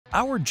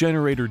Our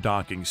generator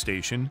docking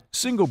station,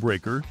 single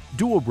breaker,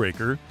 dual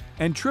breaker,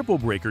 and triple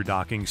breaker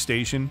docking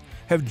station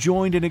have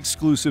joined an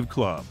exclusive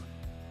club.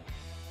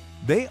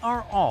 They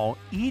are all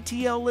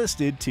ETL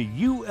listed to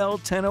UL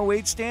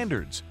 1008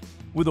 standards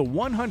with a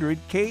 100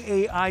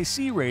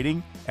 KAIC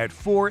rating at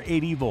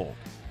 480 volt.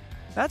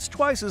 That's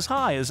twice as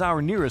high as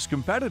our nearest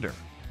competitor.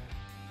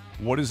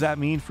 What does that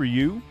mean for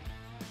you?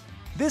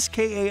 This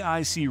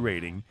KAIC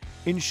rating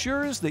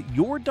ensures that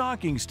your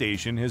docking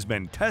station has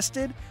been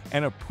tested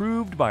and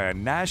approved by a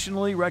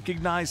nationally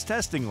recognized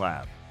testing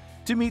lab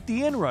to meet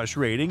the inrush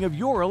rating of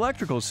your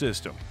electrical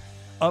system,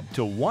 up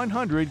to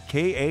 100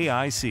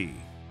 KAIC.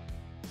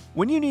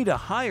 When you need a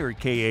higher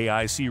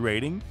KAIC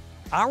rating,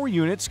 our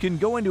units can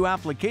go into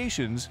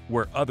applications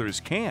where others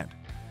can't,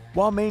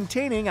 while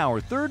maintaining our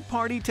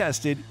third-party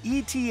tested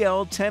ETL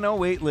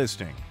 1008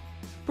 listing.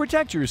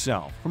 Protect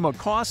yourself from a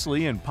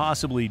costly and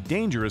possibly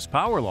dangerous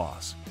power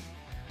loss.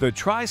 The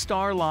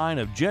Trystar line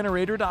of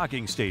generator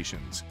docking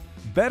stations,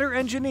 better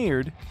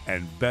engineered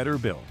and better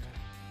built.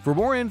 For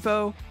more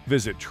info,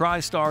 visit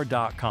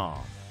trystar.com.